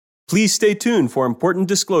Please stay tuned for important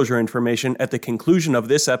disclosure information at the conclusion of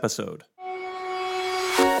this episode.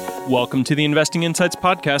 Welcome to the Investing Insights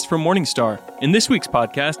podcast from Morningstar. In this week's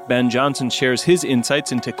podcast, Ben Johnson shares his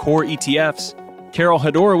insights into core ETFs. Carol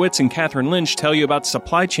Hodorowitz and Catherine Lynch tell you about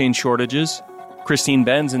supply chain shortages. Christine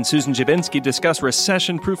Benz and Susan Jabinski discuss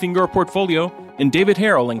recession-proofing your portfolio. And David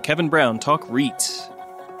Harrell and Kevin Brown talk REITs.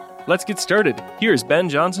 Let's get started. Here's Ben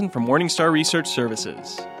Johnson from Morningstar Research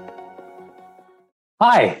Services.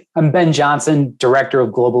 Hi, I'm Ben Johnson, Director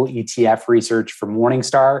of Global ETF Research for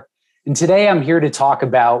Morningstar. And today I'm here to talk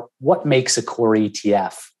about what makes a core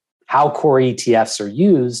ETF, how core ETFs are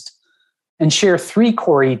used, and share 3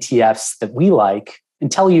 core ETFs that we like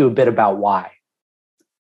and tell you a bit about why.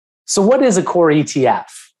 So what is a core ETF?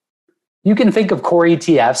 You can think of core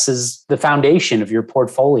ETFs as the foundation of your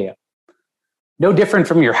portfolio. No different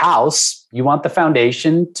from your house, you want the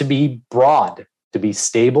foundation to be broad, to be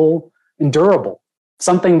stable and durable,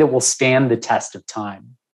 something that will stand the test of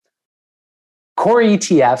time. Core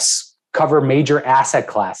ETFs cover major asset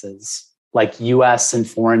classes like US and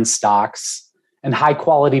foreign stocks and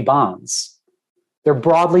high-quality bonds. They're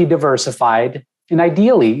broadly diversified, and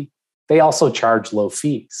ideally, they also charge low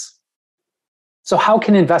fees. So how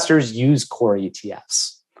can investors use core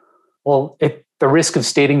ETFs? Well, at the risk of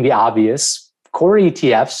stating the obvious, core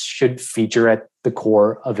ETFs should feature at the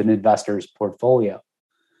core of an investor's portfolio.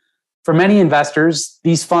 For many investors,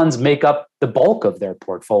 these funds make up the bulk of their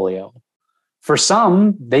portfolio. For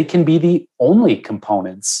some, they can be the only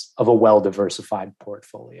components of a well-diversified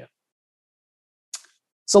portfolio.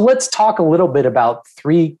 So let's talk a little bit about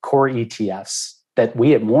 3 core ETFs that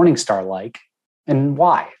we at Morningstar like and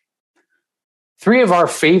why. 3 of our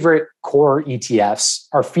favorite core ETFs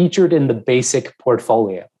are featured in the Basic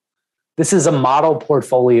portfolio. This is a model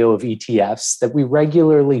portfolio of ETFs that we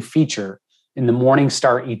regularly feature in the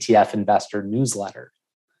Morningstar ETF Investor newsletter.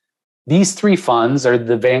 These 3 funds are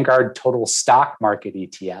the Vanguard Total Stock Market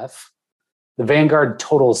ETF, the Vanguard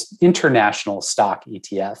Total International Stock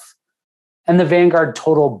ETF, and the Vanguard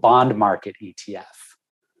Total Bond Market ETF.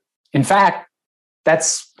 In fact,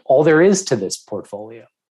 that's all there is to this portfolio,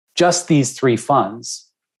 just these 3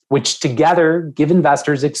 funds, which together give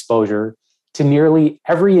investors exposure to nearly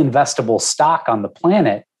every investable stock on the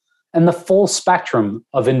planet and the full spectrum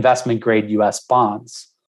of investment-grade US bonds,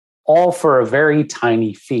 all for a very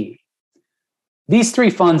tiny fee. These 3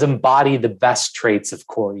 funds embody the best traits of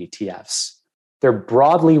core ETFs. They're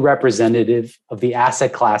broadly representative of the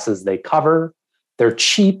asset classes they cover, they're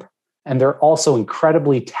cheap, and they're also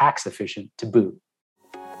incredibly tax efficient to boot.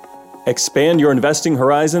 Expand your investing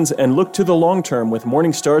horizons and look to the long term with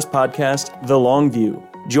Morningstar's podcast, The Long View.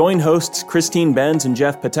 Join hosts Christine Benz and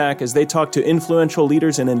Jeff Patak as they talk to influential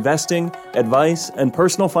leaders in investing, advice, and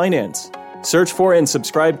personal finance. Search for and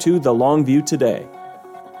subscribe to The Long View today.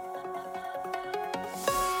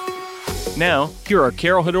 Now, here are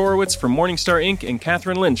Carol Hodorowitz from Morningstar Inc. and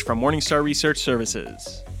Catherine Lynch from Morningstar Research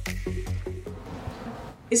Services.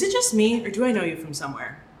 Is it just me, or do I know you from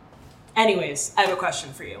somewhere? Anyways, I have a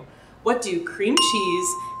question for you. What do cream cheese,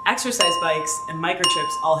 exercise bikes, and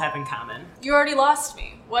microchips all have in common? You already lost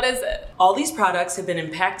me. What is it? All these products have been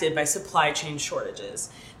impacted by supply chain shortages.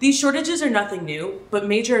 These shortages are nothing new, but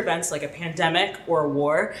major events like a pandemic or a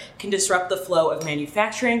war can disrupt the flow of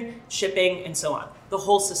manufacturing, shipping, and so on. The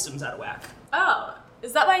whole system's out of whack. Oh,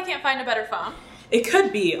 is that why I can't find a better phone? It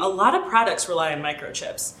could be. A lot of products rely on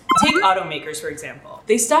microchips. Take automakers, for example.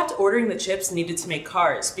 They stopped ordering the chips needed to make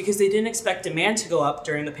cars because they didn't expect demand to go up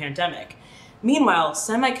during the pandemic. Meanwhile,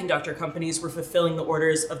 semiconductor companies were fulfilling the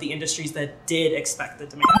orders of the industries that did expect the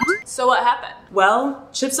demand. So what happened? Well,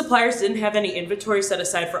 chip suppliers didn't have any inventory set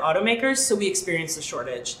aside for automakers, so we experienced a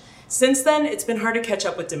shortage. Since then, it's been hard to catch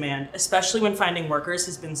up with demand, especially when finding workers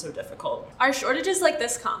has been so difficult. Are shortages like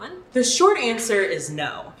this common? The short answer is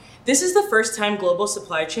no. This is the first time global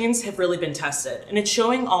supply chains have really been tested, and it's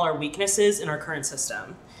showing all our weaknesses in our current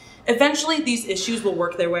system. Eventually, these issues will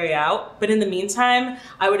work their way out, but in the meantime,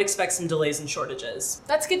 I would expect some delays and shortages.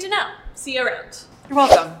 That's good to know. See you around. You're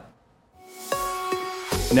welcome.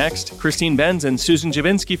 Next, Christine Benz and Susan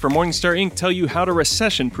Jabinski from Morningstar Inc. tell you how to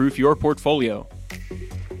recession-proof your portfolio.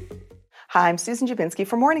 Hi, I'm Susan Jabinski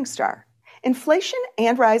from Morningstar. Inflation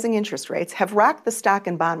and rising interest rates have rocked the stock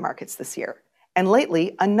and bond markets this year. And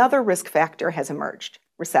lately, another risk factor has emerged,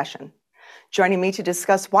 recession. Joining me to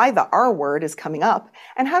discuss why the R word is coming up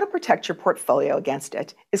and how to protect your portfolio against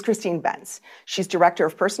it is Christine Benz. She's Director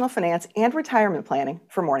of Personal Finance and Retirement Planning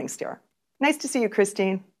for Morningstar. Nice to see you,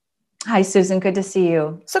 Christine. Hi, Susan. Good to see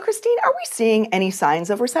you. So, Christine, are we seeing any signs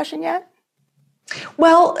of recession yet?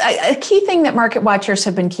 Well, a key thing that market watchers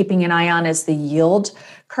have been keeping an eye on is the yield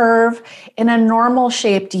curve. In a normal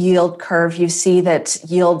shaped yield curve, you see that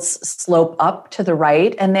yields slope up to the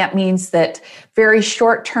right, and that means that very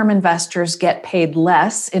short-term investors get paid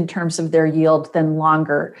less in terms of their yield than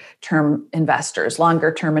longer-term investors.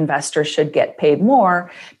 Longer-term investors should get paid more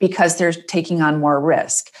because they're taking on more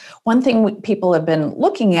risk. One thing people have been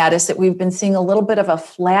looking at is that we've been seeing a little bit of a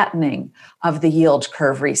flattening of the yield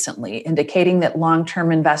curve recently, indicating that long-term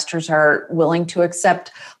investors are willing to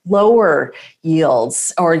accept lower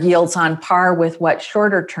yields or yields on par with what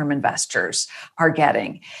shorter-term investors are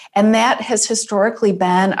getting. And that has historically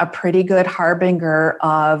been a pretty good harbinger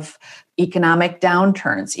of economic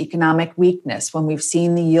downturns, economic weakness. When we've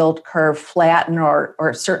seen the yield curve flatten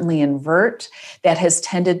or certainly invert, that has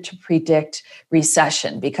tended to predict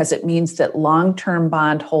recession because it means that long-term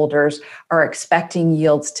bondholders are expecting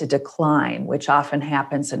yields to decline, which often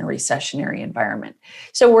happens in a recessionary environment.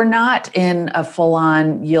 So we're not in a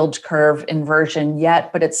full-on yield curve inversion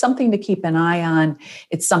yet, but it's something to keep an eye on.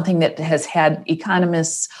 It's something that has had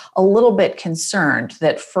economists a little bit concerned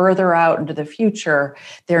that further out into the future,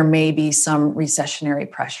 there may be some recessionary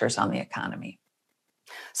pressures on the economy.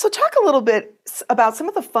 So talk a little bit about some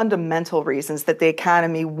of the fundamental reasons that the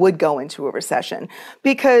economy would go into a recession.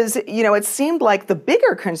 Because, it seemed like the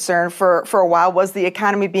bigger concern for a while was the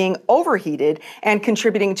economy being overheated and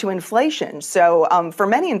contributing to inflation. So for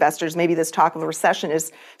many investors, maybe this talk of a recession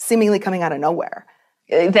is seemingly coming out of nowhere.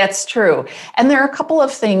 That's true. And there are a couple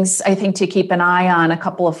of things I think to keep an eye on, a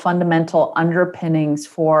couple of fundamental underpinnings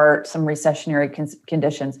for some recessionary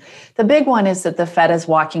conditions. The big one is that the Fed is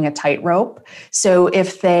walking a tightrope. So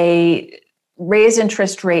if they raise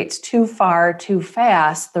interest rates too far, too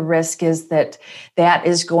fast, the risk is that that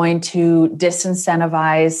is going to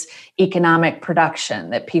disincentivize economic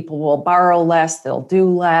production, that people will borrow less, they'll do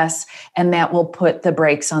less, and that will put the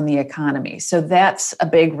brakes on the economy. So that's a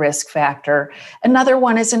big risk factor. Another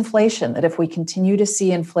one is inflation, that if we continue to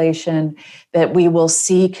see inflation, that we will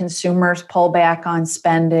see consumers pull back on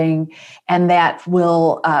spending, and that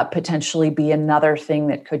will potentially be another thing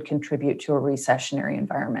that could contribute to a recessionary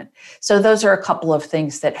environment. So those are a couple of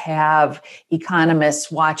things that have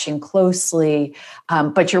economists watching closely.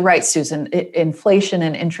 But you're right, Susan, inflation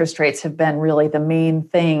and interest rates have been really the main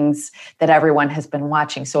things that everyone has been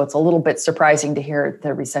watching. So it's a little bit surprising to hear the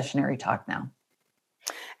recessionary talk now.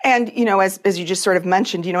 And, as you just sort of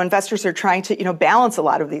mentioned, investors are trying to, balance a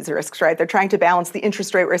lot of these risks, right? They're trying to balance the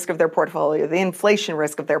interest rate risk of their portfolio, the inflation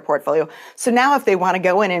risk of their portfolio. So now if they want to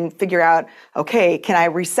go in and figure out, okay, can I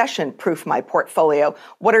recession-proof my portfolio?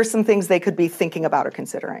 What are some things they could be thinking about or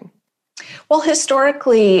considering? Well,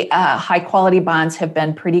 historically, high-quality bonds have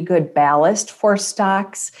been pretty good ballast for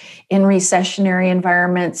stocks in recessionary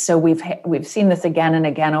environments. So we've seen this again and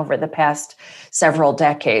again over the past several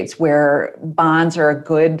decades, where bonds are a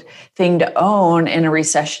good thing to own in a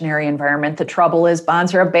recessionary environment. The trouble is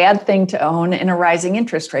bonds are a bad thing to own in a rising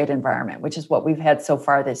interest rate environment, which is what we've had so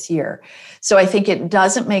far this year. So I think it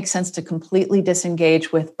doesn't make sense to completely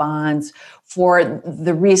disengage with bonds for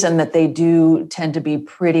the reason that they do tend to be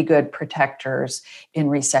pretty good protectors in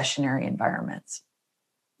recessionary environments.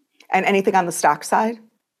 And anything on the stock side?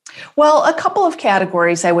 Well, a couple of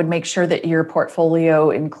categories I would make sure that your portfolio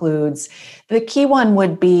includes. The key one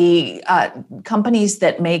would be companies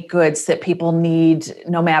that make goods that people need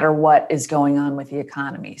no matter what is going on with the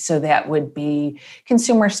economy. So that would be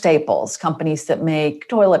consumer staples, companies that make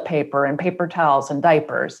toilet paper and paper towels and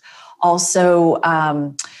diapers. Also,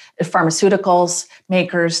 pharmaceuticals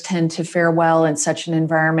makers tend to fare well in such an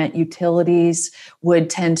environment. Utilities would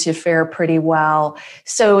tend to fare pretty well.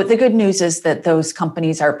 So the good news is that those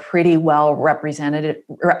companies are pretty well represented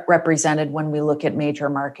when we look at major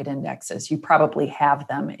market indexes. You probably have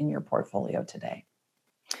them in your portfolio today.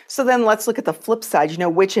 So then let's look at the flip side.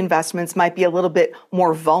 Which investments might be a little bit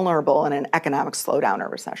more vulnerable in an economic slowdown or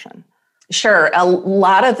recession? Sure. A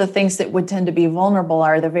lot of the things that would tend to be vulnerable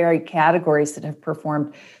are the very categories that have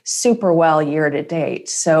performed super well year to date.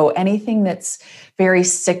 So anything that's very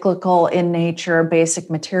cyclical in nature, basic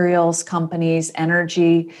materials companies,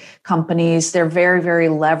 energy companies, they're very, very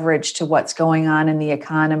leveraged to what's going on in the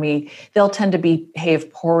economy. They'll tend to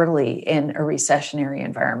behave poorly in a recessionary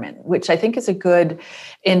environment, which I think is a good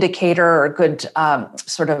indicator or a good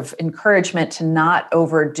sort of encouragement to not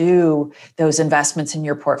overdo those investments in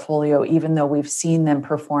your portfolio, even though we've seen them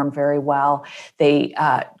perform very well. They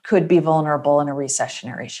could be vulnerable in a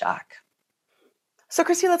recessionary shock. So,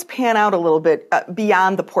 Christy, let's pan out a little bit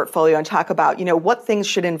beyond the portfolio and talk about, what things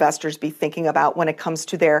should investors be thinking about when it comes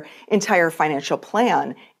to their entire financial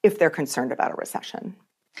plan if they're concerned about a recession?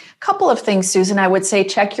 Couple of things, Susan. I would say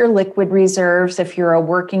check your liquid reserves. If you're a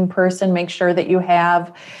working person, make sure that you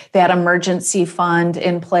have that emergency fund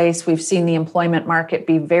in place. We've seen the employment market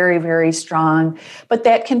be very, very strong, but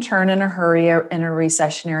that can turn in a hurry in a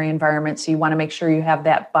recessionary environment. So you want to make sure you have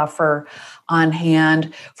that buffer on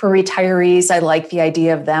hand. For retirees, I like the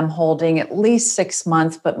idea of them holding at least 6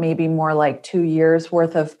 months, but maybe more like 2 years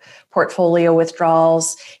worth of portfolio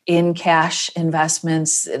withdrawals in cash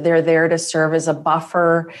investments. They're there to serve as a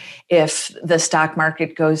buffer if the stock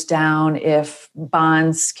market goes down, if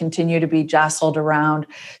bonds continue to be jostled around.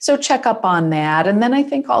 So check up on that. And then I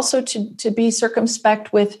think also to be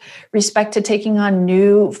circumspect with respect to taking on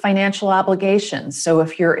new financial obligations. So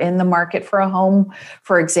if you're in the market for a home,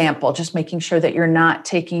 for example, just making sure that you're not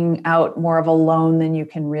taking out more of a loan than you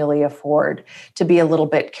can really afford, to be a little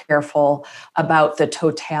bit careful about the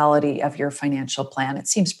totality of your financial plan. It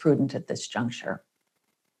seems prudent at this juncture.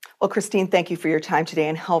 Well, Christine, thank you for your time today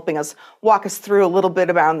and helping us walk us through a little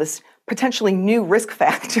bit about this potentially new risk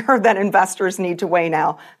factor that investors need to weigh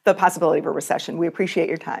now, the possibility of a recession. We appreciate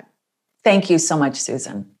your time. Thank you so much,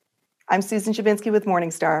 Susan. I'm Susan Jabinsky with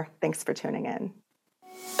Morningstar. Thanks for tuning in.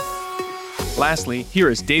 Lastly, here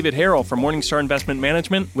is David Harrell from Morningstar Investment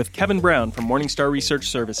Management with Kevin Brown from Morningstar Research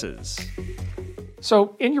Services.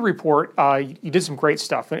 So in your report, you did some great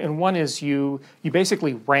stuff. And one is you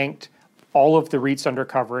basically ranked all of the REITs under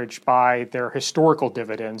coverage by their historical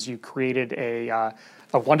dividends. You created a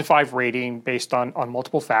 1 to 5 rating based on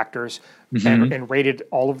multiple factors, and rated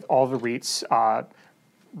all the REITs,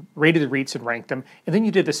 rated the REITs and ranked them. And then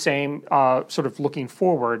you did the same sort of looking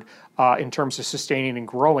forward in terms of sustaining and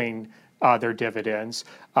growing their dividends.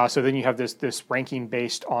 So then you have this ranking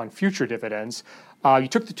based on future dividends. You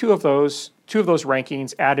took the two of those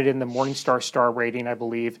rankings, added in the Morningstar star rating, I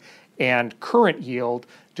believe, and current yield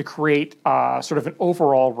to create sort of an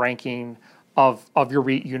overall ranking of your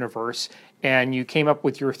REIT universe. And you came up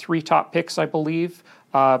with your 3 top picks, I believe,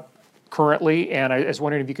 currently. And I was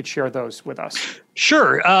wondering if you could share those with us.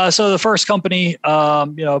 Sure. So the first company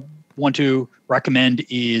want to recommend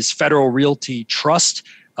is Federal Realty Trust.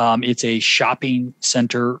 It's a shopping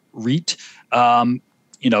center REIT.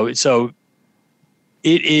 So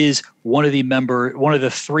it is one of the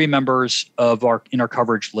 3 members of our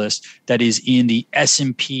coverage list that is in the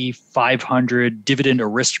S&P 500 Dividend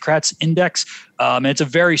Aristocrats Index. And it's a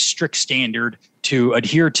very strict standard to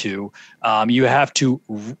adhere to. You have to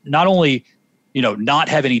not only, not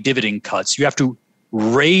have any dividend cuts, you have to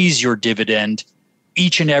raise your dividend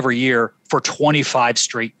each and every year for 25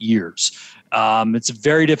 straight years. It's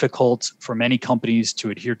very difficult for many companies to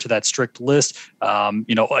adhere to that strict list.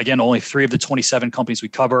 Again, only 3 of the 27 companies we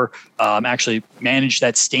cover actually manage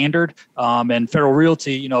that standard. And Federal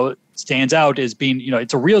Realty, stands out as being,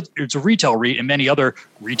 it's a retail REIT, and many other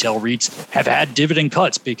retail REITs have had dividend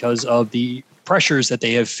cuts because of the pressures that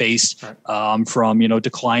they have faced from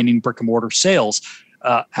declining brick and mortar sales.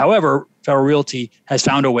 However, Federal Realty has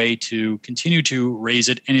found a way to continue to raise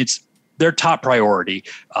it, and it's their top priority.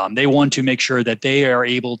 They want to make sure that they are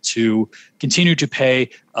able to continue to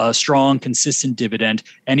pay a strong, consistent dividend.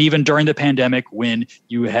 And even during the pandemic, when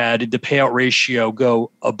you had the payout ratio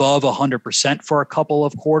go above 100% for a couple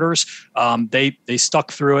of quarters, they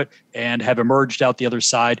stuck through it and have emerged out the other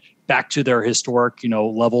side back to their historic,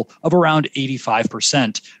 level of around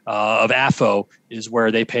 85% of AFFO is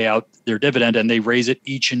where they pay out their dividend, and they raise it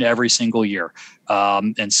each and every single year.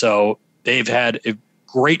 And so they've had a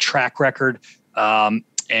great track record.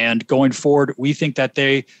 And going forward, we think that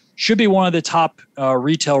they should be one of the top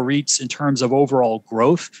retail REITs in terms of overall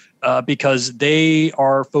growth because they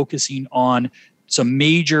are focusing on some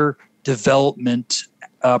major development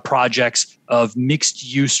projects of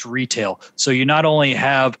mixed use retail. So you not only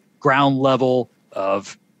have ground level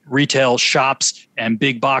of retail shops and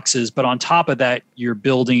big boxes, but on top of that, you're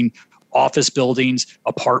building office buildings,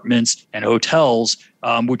 apartments, and hotels,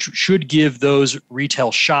 which should give those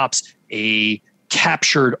retail shops a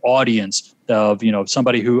captured audience of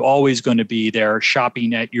somebody who always going to be there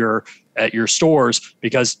shopping at your stores,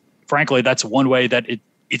 because frankly, that's one way that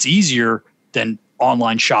it's easier than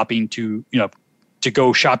online shopping to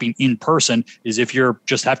go shopping in person, is if you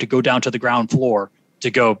just have to go down to the ground floor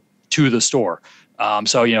to go to the store.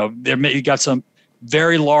 So you got some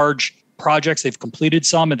very large projects. They've completed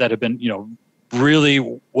some that have been,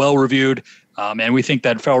 really well reviewed. And we think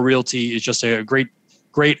that Federal Realty is just a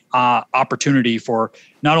great opportunity for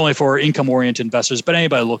not only for income-oriented investors, but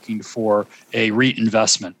anybody looking for a REIT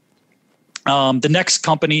investment. The next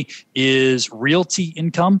company is Realty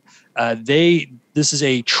Income. This is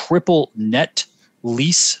a triple net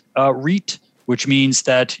lease REIT, which means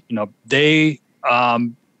that they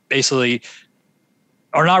basically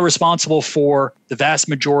are not responsible for the vast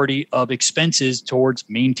majority of expenses towards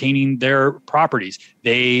maintaining their properties.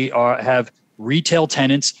 They have retail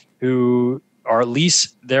tenants who are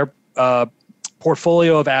lease their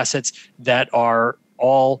portfolio of assets that are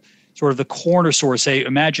all sort of the corner store. Say,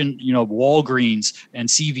 imagine, Walgreens and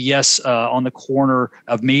CVS on the corner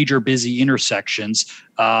of major busy intersections,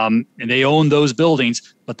 and they own those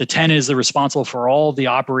buildings, but the tenant is responsible for all the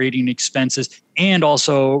operating expenses and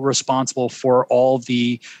also responsible for all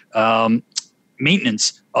the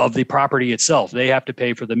maintenance of the property itself. They have to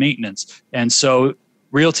pay for the maintenance. And so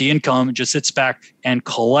Realty Income just sits back and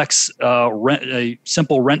collects a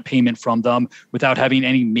simple rent payment from them without having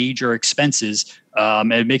any major expenses.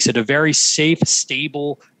 And it makes it a very safe,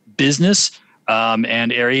 stable business,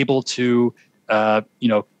 and are able to,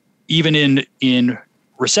 even in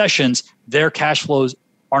recessions, their cash flows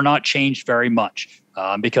are not changed very much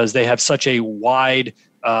because they have such a wide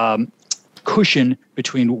cushion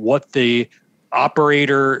between what the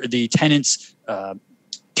operator, the tenants'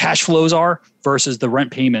 cash flows are versus the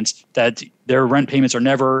rent payments, that their rent payments are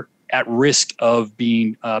never at risk of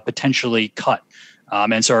being potentially cut.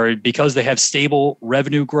 And so because they have stable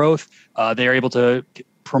revenue growth, they are able to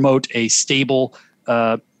promote a stable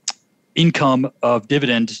income of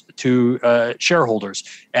dividend to shareholders.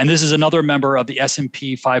 And this is another member of the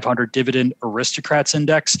S&P 500 Dividend Aristocrats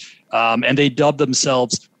Index. And they dubbed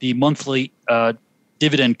themselves the monthly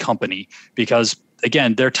dividend company because,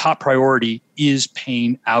 again, their top priority is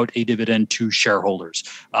paying out a dividend to shareholders.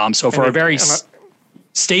 So for a very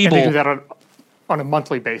stable... And they do that on a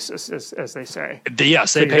monthly basis, as they say.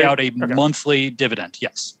 Yes, they pay out a monthly dividend,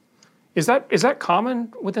 yes. Is that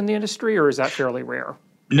common within the industry, or is that fairly rare?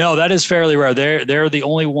 No, that is fairly rare. They're the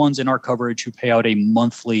only ones in our coverage who pay out a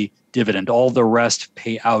monthly dividend. All the rest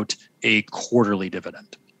pay out a quarterly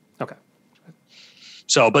dividend. Okay.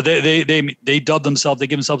 So, but they dub themselves, they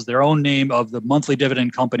give themselves their own name of the monthly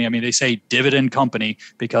dividend company. I mean, they say dividend company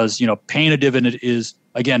because, paying a dividend is,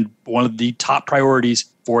 again, one of the top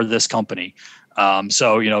priorities for this company.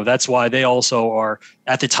 So, that's why they also are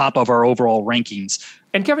at the top of our overall rankings.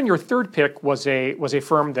 And Kevin, your third pick was a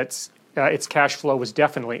firm that's its cash flow was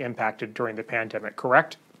definitely impacted during the pandemic,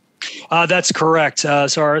 correct? That's correct. So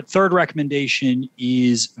our third recommendation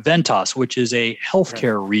is Ventas, which is a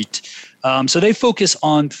healthcare REIT. So they focus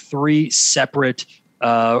on three separate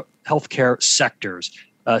healthcare sectors.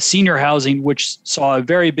 Senior housing, which saw a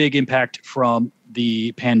very big impact from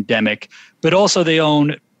the pandemic, but also they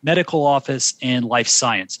own medical office and life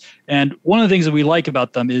science. And one of the things that we like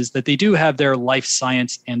about them is that they do have their life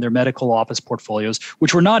science and their medical office portfolios,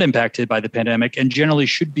 which were not impacted by the pandemic and generally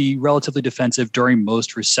should be relatively defensive during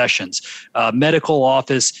most recessions. Medical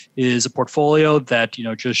office is a portfolio that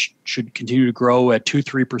just should continue to grow at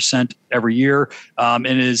 2-3% every year, and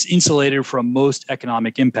is insulated from most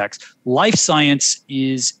economic impacts. Life science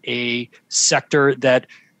is a sector that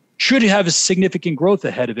should have a significant growth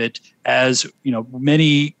ahead of it, as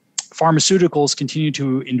many pharmaceuticals continue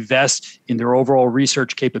to invest in their overall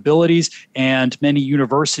research capabilities, and many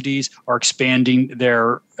universities are expanding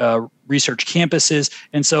their research campuses.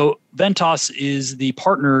 And so Ventas is the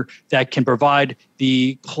partner that can provide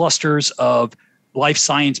the clusters of life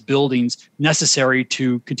science buildings necessary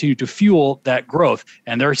to continue to fuel that growth.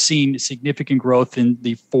 And they're seeing significant growth in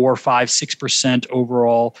the 4, 5, 6%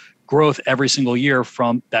 overall growth every single year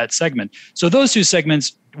from that segment. So those two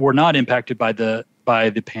segments were not impacted by the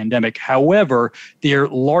pandemic. However, their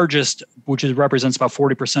largest, which represents about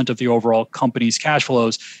 40% of the overall company's cash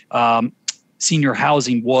flows, senior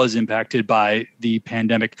housing was impacted by the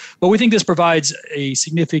pandemic. But we think this provides a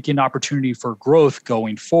significant opportunity for growth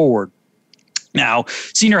going forward. Now,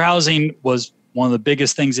 senior housing was one of the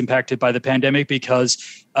biggest things impacted by the pandemic because,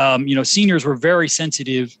 seniors were very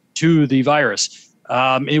sensitive to the virus.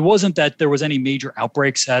 It wasn't that there was any major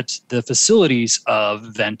outbreaks at the facilities of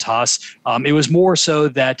Ventas. It was more so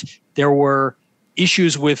that there were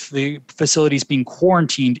issues with the facilities being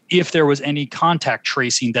quarantined if there was any contact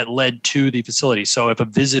tracing that led to the facility. So if a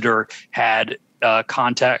visitor had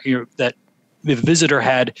contact, that if a visitor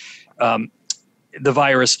had the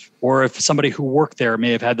virus, or if somebody who worked there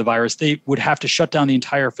may have had the virus, they would have to shut down the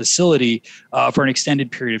entire facility for an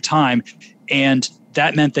extended period of time. And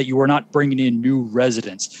that meant that you were not bringing in new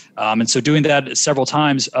residents. And so doing that several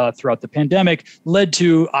times throughout the pandemic led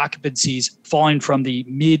to occupancies falling from the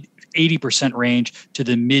mid 80% range to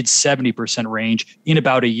the mid 70% range in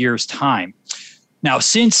about a year's time. Now,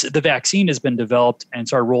 since the vaccine has been developed and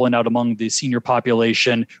started rolling out among the senior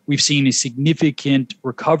population, we've seen a significant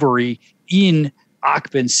recovery in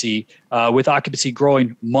occupancy, with occupancy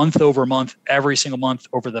growing month over month, every single month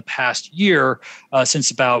over the past year,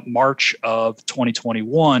 since about March of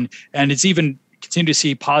 2021. And it's even continue to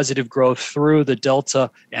see positive growth through the Delta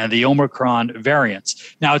and the Omicron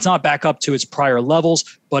variants. Now, it's not back up to its prior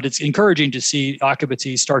levels, but it's encouraging to see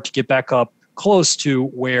occupancy start to get back up close to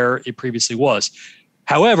where it previously was.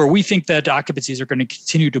 However, we think that occupancies are going to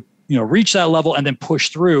continue to reach that level and then push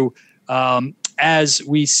through as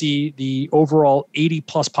we see the overall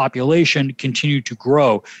 80-plus population continue to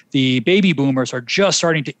grow. The baby boomers are just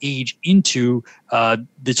starting to age into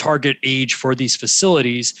the target age for these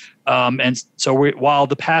facilities. And so while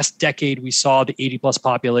the past decade we saw the 80-plus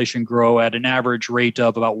population grow at an average rate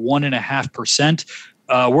of about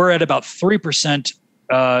 1.5%, we're at about 3%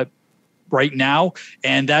 right now.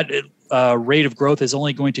 And that rate of growth is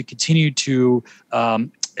only going to continue to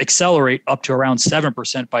accelerate up to around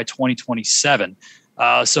 7% by 2027.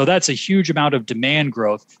 So that's a huge amount of demand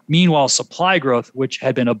growth. Meanwhile, supply growth, which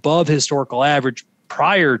had been above historical average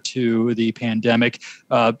prior to the pandemic,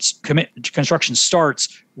 construction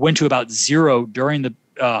starts went to about zero during the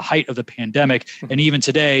height of the pandemic, and even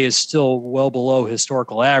today is still well below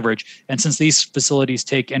historical average. And since these facilities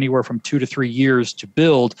take anywhere from 2 to 3 years to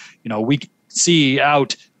build, we see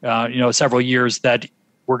out several years that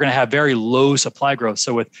we're going to have very low supply growth.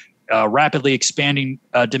 So with rapidly expanding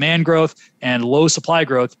demand growth and low supply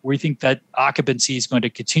growth, we think that occupancy is going to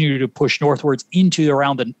continue to push northwards into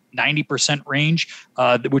around the 90% range,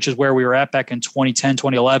 which is where we were at back in 2010,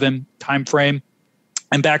 2011 timeframe.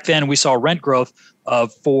 And back then we saw rent growth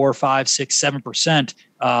of 4, 5, 6, 7%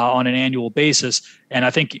 on an annual basis. And I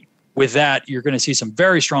think with that, you're going to see some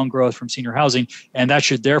very strong growth from senior housing, and that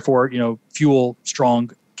should therefore, fuel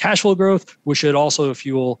strong cash flow growth, which should also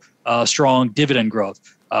fuel strong dividend growth.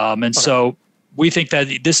 So we think that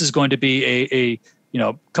this is going to be a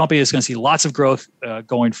company that's going to see lots of growth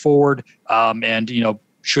going forward, and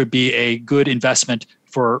should be a good investment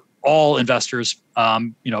for all investors.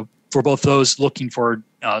 For both those looking for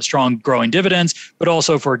strong growing dividends, but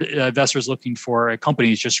also for investors looking for a company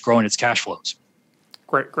that's just growing its cash flows.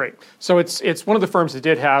 Great. So it's one of the firms that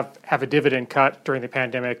did have a dividend cut during the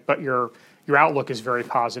pandemic, but your outlook is very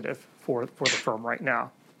positive for the firm right now.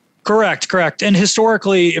 Correct. And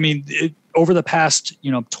historically, over the past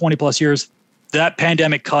 20 plus years, that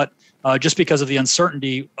pandemic cut, just because of the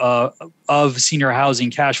uncertainty of senior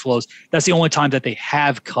housing cash flows, that's the only time that they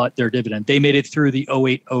have cut their dividend. They made it through the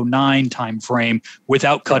 2008-09 timeframe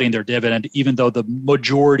without cutting their dividend, even though the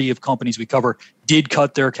majority of companies we cover did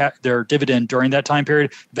cut their dividend during that time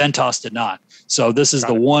period. Ventas did not. So this is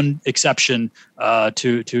the one exception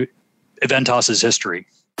to Ventas's history.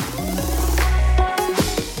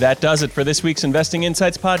 That does it for this week's Investing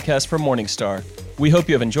Insights podcast from Morningstar. We hope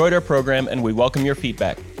you have enjoyed our program, and we welcome your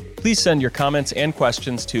feedback. Please send your comments and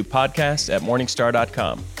questions to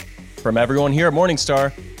podcast@morningstar.com. From everyone here at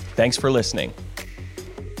Morningstar, thanks for listening.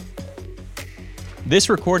 This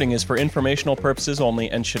recording is for informational purposes only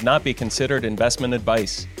and should not be considered investment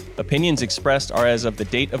advice. Opinions expressed are as of the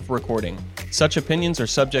date of recording. Such opinions are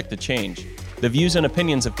subject to change. The views and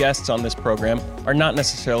opinions of guests on this program are not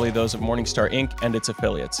necessarily those of Morningstar Inc. and its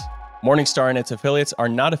affiliates. Morningstar and its affiliates are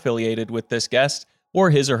not affiliated with this guest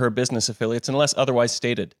or his or her business affiliates unless otherwise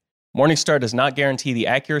stated. Morningstar does not guarantee the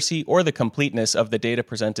accuracy or the completeness of the data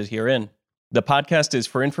presented herein. The podcast is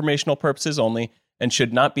for informational purposes only and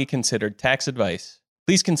should not be considered tax advice.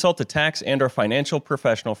 Please consult a tax and/or financial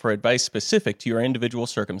professional for advice specific to your individual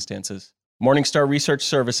circumstances. Morningstar Research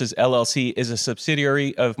Services, LLC is a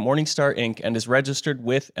subsidiary of Morningstar Inc. and is registered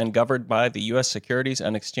with and governed by the U.S. Securities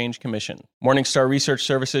and Exchange Commission. Morningstar Research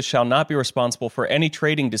Services shall not be responsible for any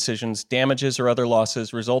trading decisions, damages, or other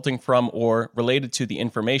losses resulting from or related to the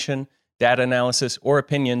information, data analysis, or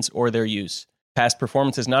opinions or their use. Past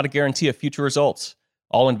performance is not a guarantee of future results.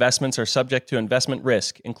 All investments are subject to investment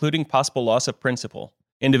risk, including possible loss of principal.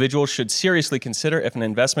 Individuals should seriously consider if an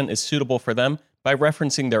investment is suitable for them by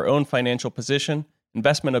referencing their own financial position,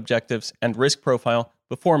 investment objectives, and risk profile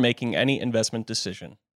before making any investment decision.